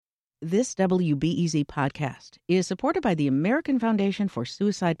This WBEZ podcast is supported by the American Foundation for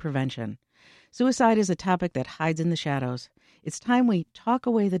Suicide Prevention. Suicide is a topic that hides in the shadows. It's time we talk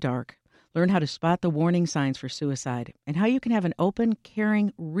away the dark, learn how to spot the warning signs for suicide, and how you can have an open,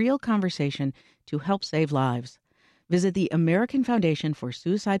 caring, real conversation to help save lives. Visit the American Foundation for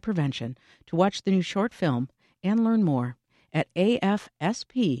Suicide Prevention to watch the new short film and learn more at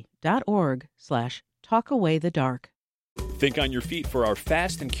afsp.org/talkawaythedark. Think on your feet for our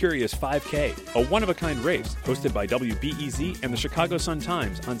Fast and Curious 5K, a one-of-a-kind race hosted by WBEZ and the Chicago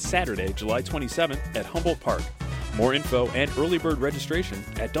Sun-Times on Saturday, July 27th at Humboldt Park. More info and early bird registration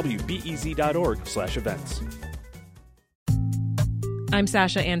at wbez.org/events. I'm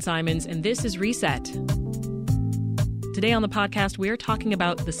Sasha Ann Simons, and this is Reset. Today on the podcast, we're talking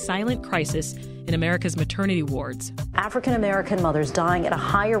about the silent crisis in America's maternity wards. African-American mothers dying at a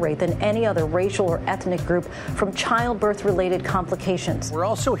higher rate than any other racial or ethnic group from childbirth-related complications. We're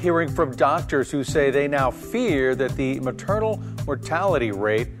also hearing from doctors who say they now fear that the maternal mortality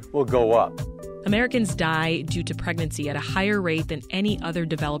rate will go up. Americans die due to pregnancy at a higher rate than any other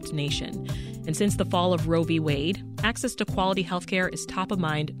developed nation. And since the fall of Roe v. Wade, access to quality health care is top of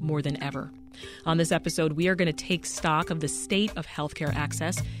mind more than ever. On this episode, we are going to take stock of the state of healthcare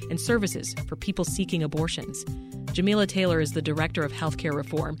access and services for people seeking abortions. Jamila Taylor is the Director of Healthcare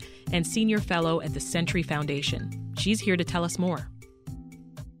Reform and Senior Fellow at the Century Foundation. She's here to tell us more.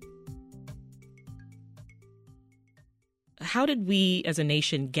 How did we as a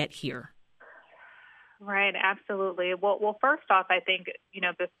nation get here? Right, absolutely. Well, first off, I think,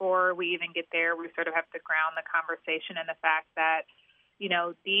 before we even get there, we sort of have to ground the conversation in the fact that,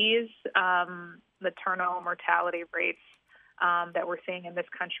 these maternal mortality rates that we're seeing in this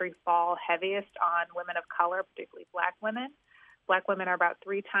country fall heaviest on women of color, particularly Black women. Black women are about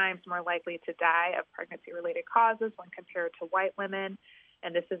 3 times more likely to die of pregnancy-related causes when compared to white women,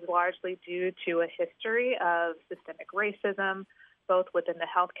 and this is largely due to a history of systemic racism, both within the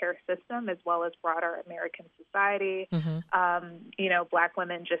healthcare system as well as broader American society. Black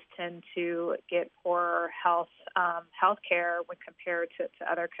women just tend to get poorer health care when compared to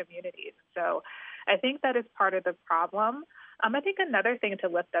other communities. So I think that is part of the problem. I think another thing to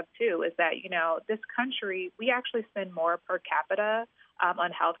lift up, too, is that, this country, we actually spend more per capita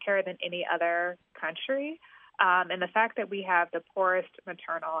on healthcare than any other country. And the fact that we have the poorest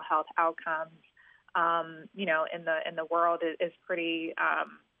maternal health outcomes in the world is pretty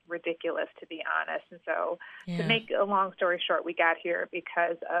ridiculous, to be honest. And so to make a long story short, we got here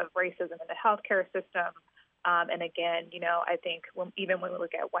because of racism in the healthcare system. And again, I think even when we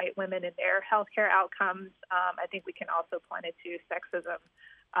look at white women and their healthcare outcomes, I think we can also point it to sexism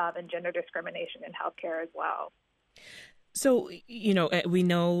and gender discrimination in healthcare as well. So, we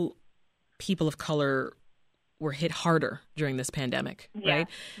know people of color were hit harder during this pandemic, right?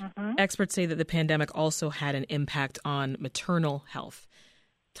 Mm-hmm. Experts say that the pandemic also had an impact on maternal health.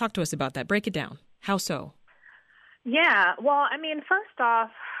 Talk to us about that. Break it down. How so? Yeah. Well, first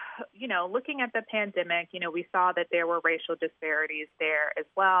off, looking at the pandemic, we saw that there were racial disparities there as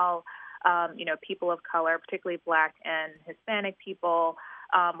well. People of color, particularly Black and Hispanic people,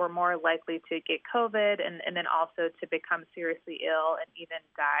 were more likely to get COVID and then also to become seriously ill and even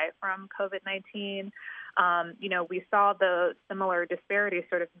die from COVID-19. We saw the similar disparities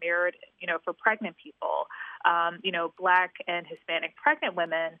sort of mirrored, for pregnant people. Black and Hispanic pregnant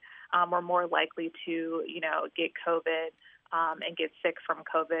women were more likely to, get COVID and get sick from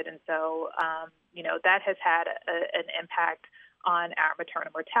COVID. And so, that has had an impact on our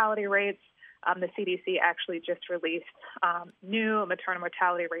maternal mortality rates. The CDC actually just released new maternal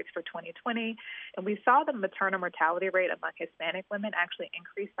mortality rates for 2020, and we saw the maternal mortality rate among Hispanic women actually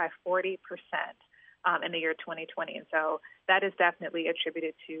increase by 40% in the year 2020. And so that is definitely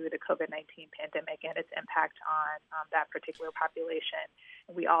attributed to the COVID-19 pandemic and its impact on that particular population.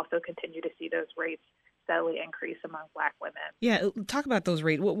 And we also continue to see those rates steadily increase among Black women. Yeah, talk about those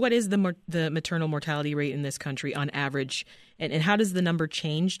rates. What is the maternal mortality rate in this country on average? And how does the number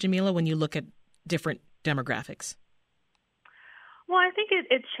change, Jamila, when you look at different demographics? Well, I think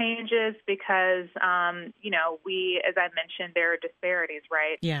it changes because, we, as I mentioned, there are disparities,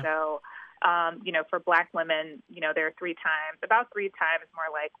 right? Yeah. So, for Black women, they're about three times more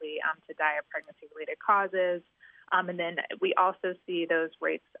likely to die of pregnancy-related causes. And then we also see those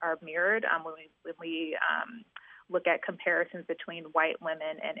rates are mirrored when we look at comparisons between white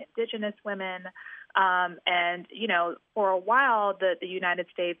women and indigenous women. For a while, the United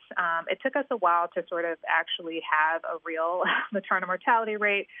States, it took us a while to sort of actually have a real maternal mortality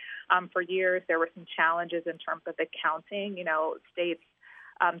rate. For years, there were some challenges in terms of the counting. States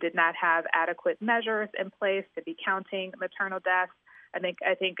did not have adequate measures in place to be counting maternal deaths.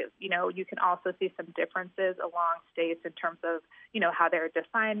 I think you can also see some differences along states in terms of, how they're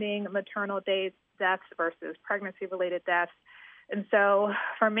defining maternal deaths versus pregnancy-related deaths. And so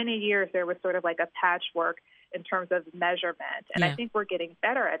for many years, there was sort of like a patchwork in terms of measurement. And I think we're getting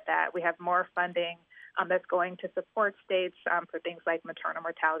better at that. We have more funding that's going to support states for things like maternal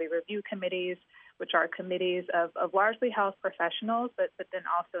mortality review committees, which are committees of largely health professionals, but then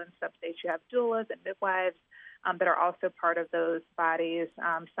also in some states you have doulas and midwives that are also part of those bodies.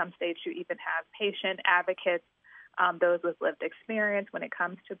 Some states you even have patient advocates, those with lived experience when it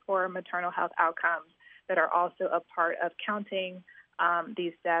comes to poor maternal health outcomes that are also a part of counting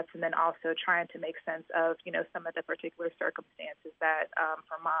these deaths, and then also trying to make sense of, some of the particular circumstances that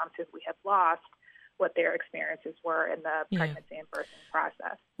for moms who we have lost, what their experiences were in the pregnancy and birthing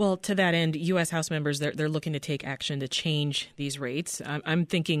process. Well, to that end, U.S. House members, they're looking to take action to change these rates. I'm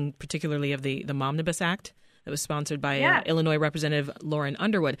thinking particularly of the Momnibus Act that was sponsored by Illinois Representative Lauren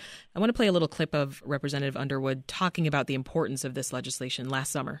Underwood. I want to play a little clip of Representative Underwood talking about the importance of this legislation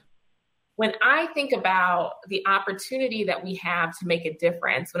last summer. When I think about the opportunity that we have to make a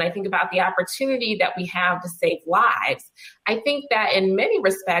difference, when I think about the opportunity that we have to save lives, I think that in many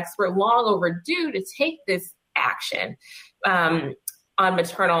respects, we're long overdue to take this action on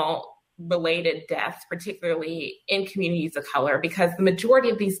maternal-related deaths, particularly in communities of color, because the majority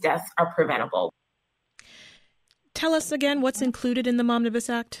of these deaths are preventable. Tell us again what's included in the Momnibus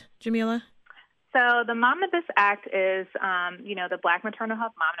Act, Jamila. So the Momnibus Act is, the Black Maternal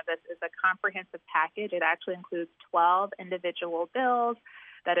Health Momnibus is a comprehensive package. It actually includes 12 individual bills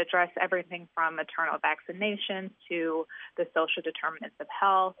that address everything from maternal vaccinations to the social determinants of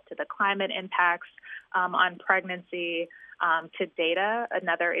health, to the climate impacts on pregnancy, to data,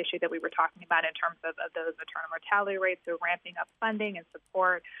 another issue that we were talking about in terms of those maternal mortality rates, so ramping up funding and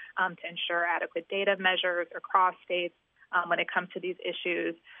support to ensure adequate data measures across states when it comes to these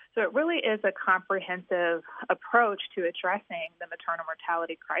issues. So it really is a comprehensive approach to addressing the maternal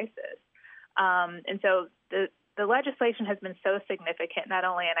mortality crisis. And so the legislation has been so significant, not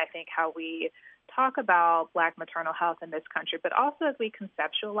only in, I think, how we talk about Black maternal health in this country, but also as we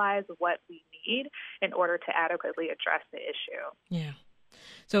conceptualize what we need in order to adequately address the issue. Yeah.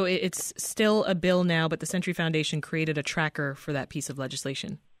 So it's still a bill now, but the Century Foundation created a tracker for that piece of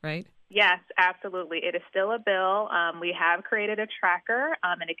legislation, right? Yes, absolutely. It is still a bill. We have created a tracker,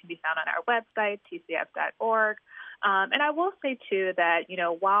 and it can be found on our website, tcf.org. And I will say, too, that,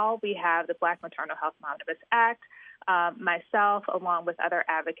 while we have the Black Maternal Health Momnibus Act, myself, along with other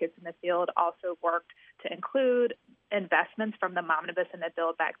advocates in the field, also worked to include investments from the Momnibus and the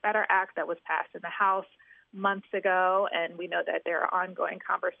Build Back Better Act that was passed in the House months ago. And we know that there are ongoing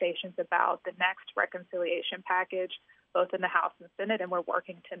conversations about the next reconciliation package, both in the House and Senate, and we're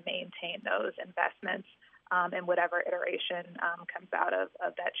working to maintain those investments in whatever iteration comes out of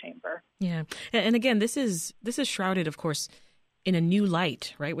that chamber. Yeah. And again, this is shrouded, of course, in a new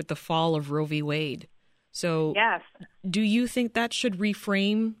light, right, with the fall of Roe v. Wade. So yes. Do you think that should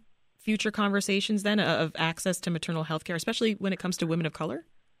reframe future conversations then of access to maternal health care, especially when it comes to women of color?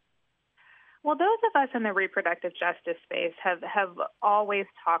 Well, those of us in the reproductive justice space have always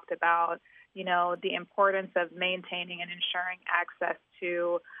talked about, the importance of maintaining and ensuring access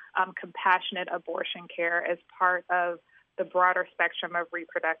to compassionate abortion care as part of the broader spectrum of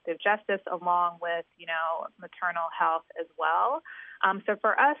reproductive justice, along with, maternal health as well. So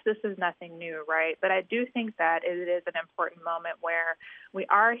for us, this is nothing new, right? But I do think that it is an important moment where we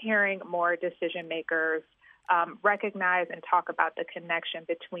are hearing more decision makers recognize and talk about the connection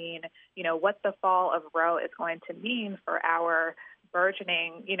between, what the fall of Roe is going to mean for our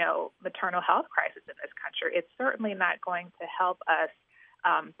burgeoning, maternal health crisis in this country. It's certainly not going to help us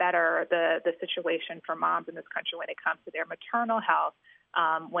better the situation for moms in this country when it comes to their maternal health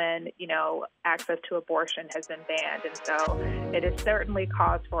when, access to abortion has been banned. And so it is certainly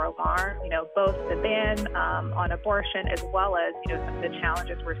cause for alarm, both the ban on abortion as well as, some of the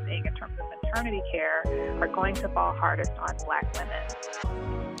challenges we're seeing in terms of maternity care are going to fall hardest on Black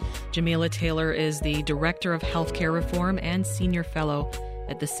women. Jamila Taylor is the Director of Healthcare Reform and Senior Fellow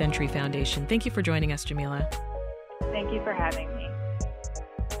at the Century Foundation. Thank you for joining us, Jamila. Thank you for having me.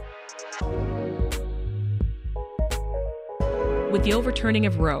 With the overturning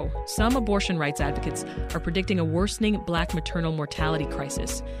of Roe, some abortion rights advocates are predicting a worsening Black maternal mortality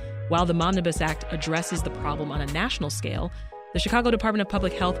crisis. While the Momnibus Act addresses the problem on a national scale, the Chicago Department of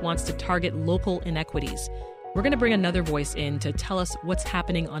Public Health wants to target local inequities. We're going to bring another voice in to tell us what's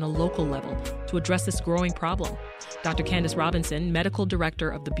happening on a local level to address this growing problem. Dr. Candace Robinson, Medical Director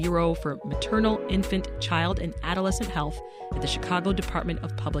of the Bureau for Maternal, Infant, Child, and Adolescent Health at the Chicago Department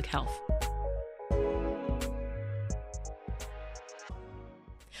of Public Health.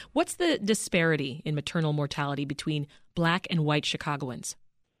 What's the disparity in maternal mortality between Black and white Chicagoans?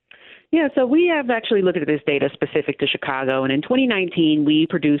 Yeah, so we have actually looked at this data specific to Chicago, and in 2019, we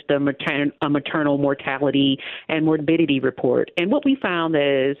produced a maternal mortality and morbidity report. And what we found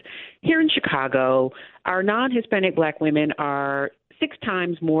is here in Chicago, our non-Hispanic Black women are 6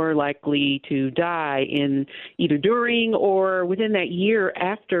 times more likely to die in either during or within that year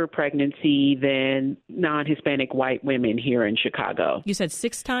after pregnancy than non-Hispanic white women here in Chicago. You said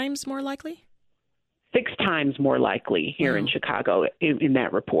 6 times more likely? 6 times more likely here in Chicago in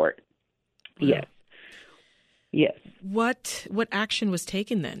that report. Yes. Yes. What action was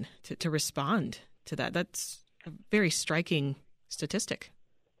taken then to respond to that? That's a very striking statistic.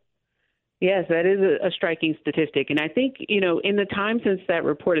 Yes, that is a striking statistic. And I think, in the time since that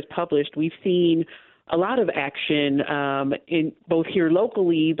report is published, we've seen a lot of action in both here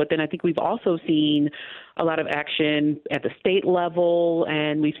locally, but then I think we've also seen a lot of action at the state level,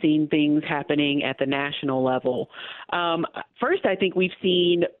 and we've seen things happening at the national level. First, I think we've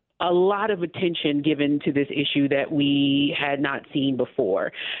seen a lot of attention given to this issue that we had not seen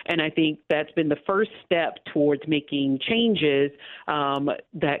before. And I think that's been the first step towards making changes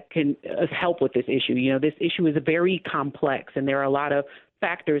that can help with this issue. This issue is very complex, and there are a lot of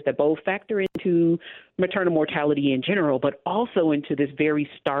factors that both factor into maternal mortality in general, but also into this very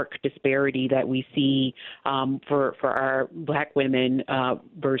stark disparity that we see for our Black women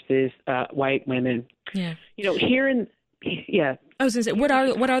versus white women. Yeah. Yeah. I was going to say, what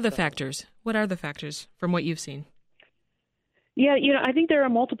are the factors? What are the factors from what you've seen? Yeah, I think there are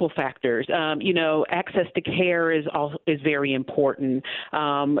multiple factors. Access to care is very important,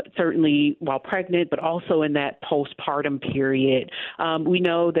 certainly while pregnant, but also in that postpartum period. We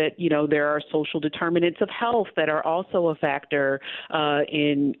know that, there are social determinants of health that are also a factor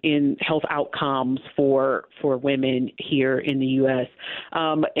in health outcomes for women here in the U.S.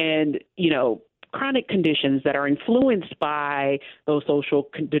 Chronic conditions that are influenced by those social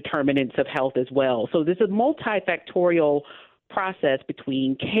determinants of health as well. So this is a multifactorial process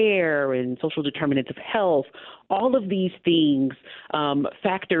between care and social determinants of health. All of these things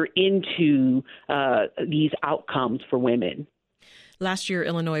factor into these outcomes for women. Last year,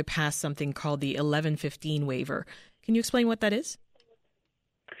 Illinois passed something called the 1115 waiver. Can you explain what that is?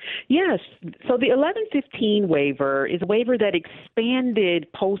 Yes. So the 1115 waiver is a waiver that expanded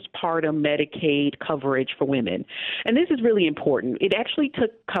postpartum Medicaid coverage for women. And this is really important. It actually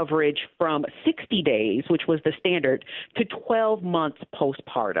took coverage from 60 days, which was the standard, to 12 months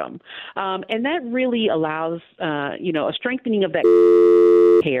postpartum. And that really allows, a strengthening of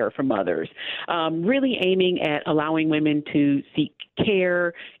that care for mothers, really aiming at allowing women to seek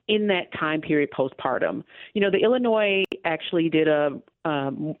care in that time period postpartum. The Illinois actually did a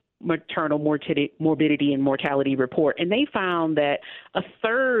maternal morbidity and mortality report, and they found that a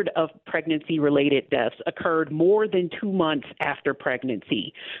third of pregnancy-related deaths occurred more than 2 months after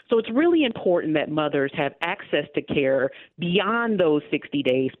pregnancy. So it's really important that mothers have access to care beyond those 60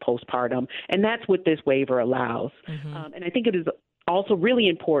 days postpartum, and that's what this waiver allows. Mm-hmm. And I think it is also really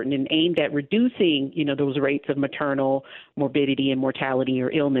important and aimed at reducing, those rates of maternal morbidity and mortality or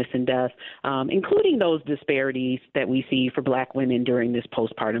illness and death, including those disparities that we see for Black women during this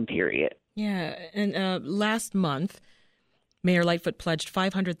postpartum period. Yeah. And last month, Mayor Lightfoot pledged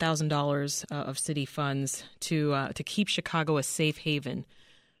 $500,000 of city funds to keep Chicago a safe haven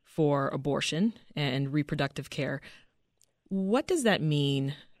for abortion and reproductive care. What does that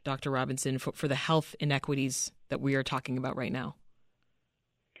mean, Dr. Robinson, for the health inequities that we are talking about right now?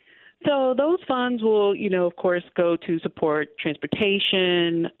 So those funds will, of course, go to support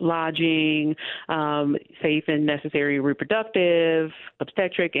transportation, lodging, safe and necessary reproductive,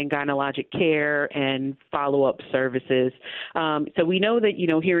 obstetric and gynecologic care, and follow-up services. So we know that,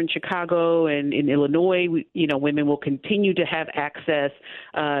 here in Chicago and in Illinois, women will continue to have access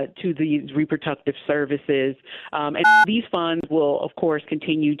to these reproductive services. And these funds will, of course,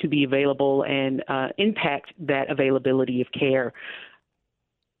 continue to be available and impact that availability of care.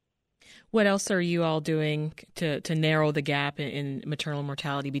 What else are you all doing to narrow the gap in maternal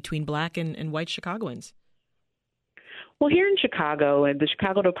mortality between Black and white Chicagoans? Well, here in Chicago and the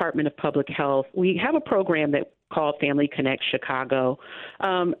Chicago Department of Public Health, we have a program that called Family Connect Chicago.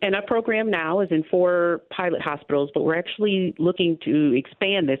 And our program now is in 4 pilot hospitals, but we're actually looking to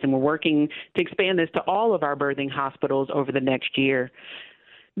expand this, and we're working to expand this to all of our birthing hospitals over the next year.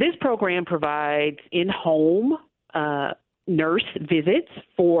 This program provides in-home nurse visits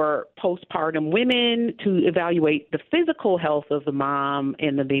for postpartum women to evaluate the physical health of the mom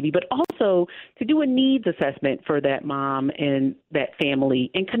and the baby, but also to do a needs assessment for that mom and that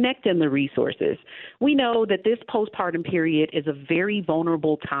family and connect them the resources. We know that this postpartum period is a very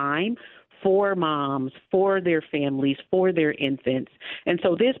vulnerable time for moms, for their families, for their infants. And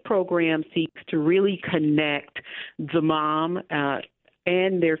so this program seeks to really connect the mom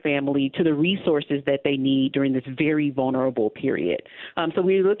and their family to the resources that they need during this very vulnerable period. So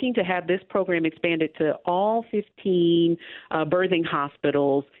we're looking to have this program expanded to all 15 birthing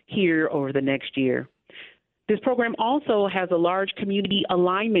hospitals here over the next year. This program also has a large community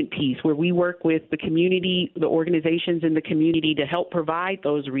alignment piece where we work with the community, the organizations in the community to help provide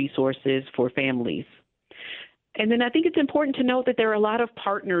those resources for families. And then I think it's important to note that there are a lot of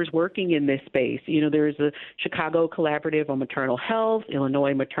partners working in this space. You know, there's the Chicago Collaborative on Maternal Health,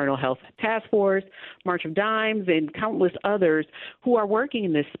 Illinois Maternal Health Task Force, March of Dimes, and countless others who are working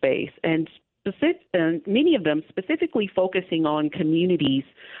in this space, and many of them specifically focusing on communities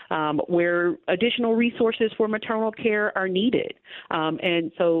where additional resources for maternal care are needed.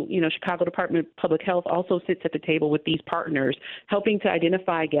 And so, you know, Chicago Department of Public Health also sits at the table with these partners, helping to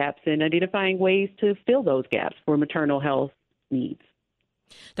identify gaps and identifying ways to fill those gaps for maternal health needs.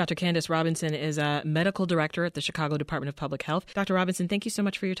 Dr. Candace Robinson is a medical director at the Chicago Department of Public Health. Dr. Robinson, thank you so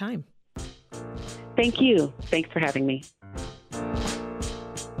much for your time. Thank you. Thanks for having me.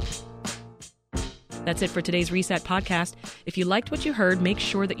 That's it for today's Reset podcast. If you liked what you heard, make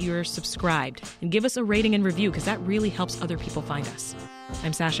sure that you're subscribed and give us a rating and review because that really helps other people find us.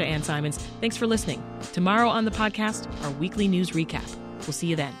 I'm Sasha Ann Simons. Thanks for listening. Tomorrow on the podcast, our weekly news recap. We'll see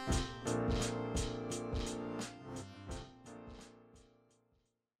you then.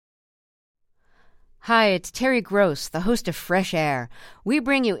 Hi, it's Terry Gross, the host of Fresh Air. We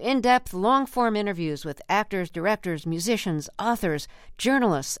bring you in-depth, long-form interviews with actors, directors, musicians, authors,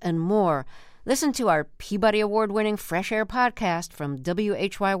 journalists, and more. Listen to our Peabody Award-winning Fresh Air podcast from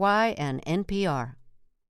WHYY and NPR.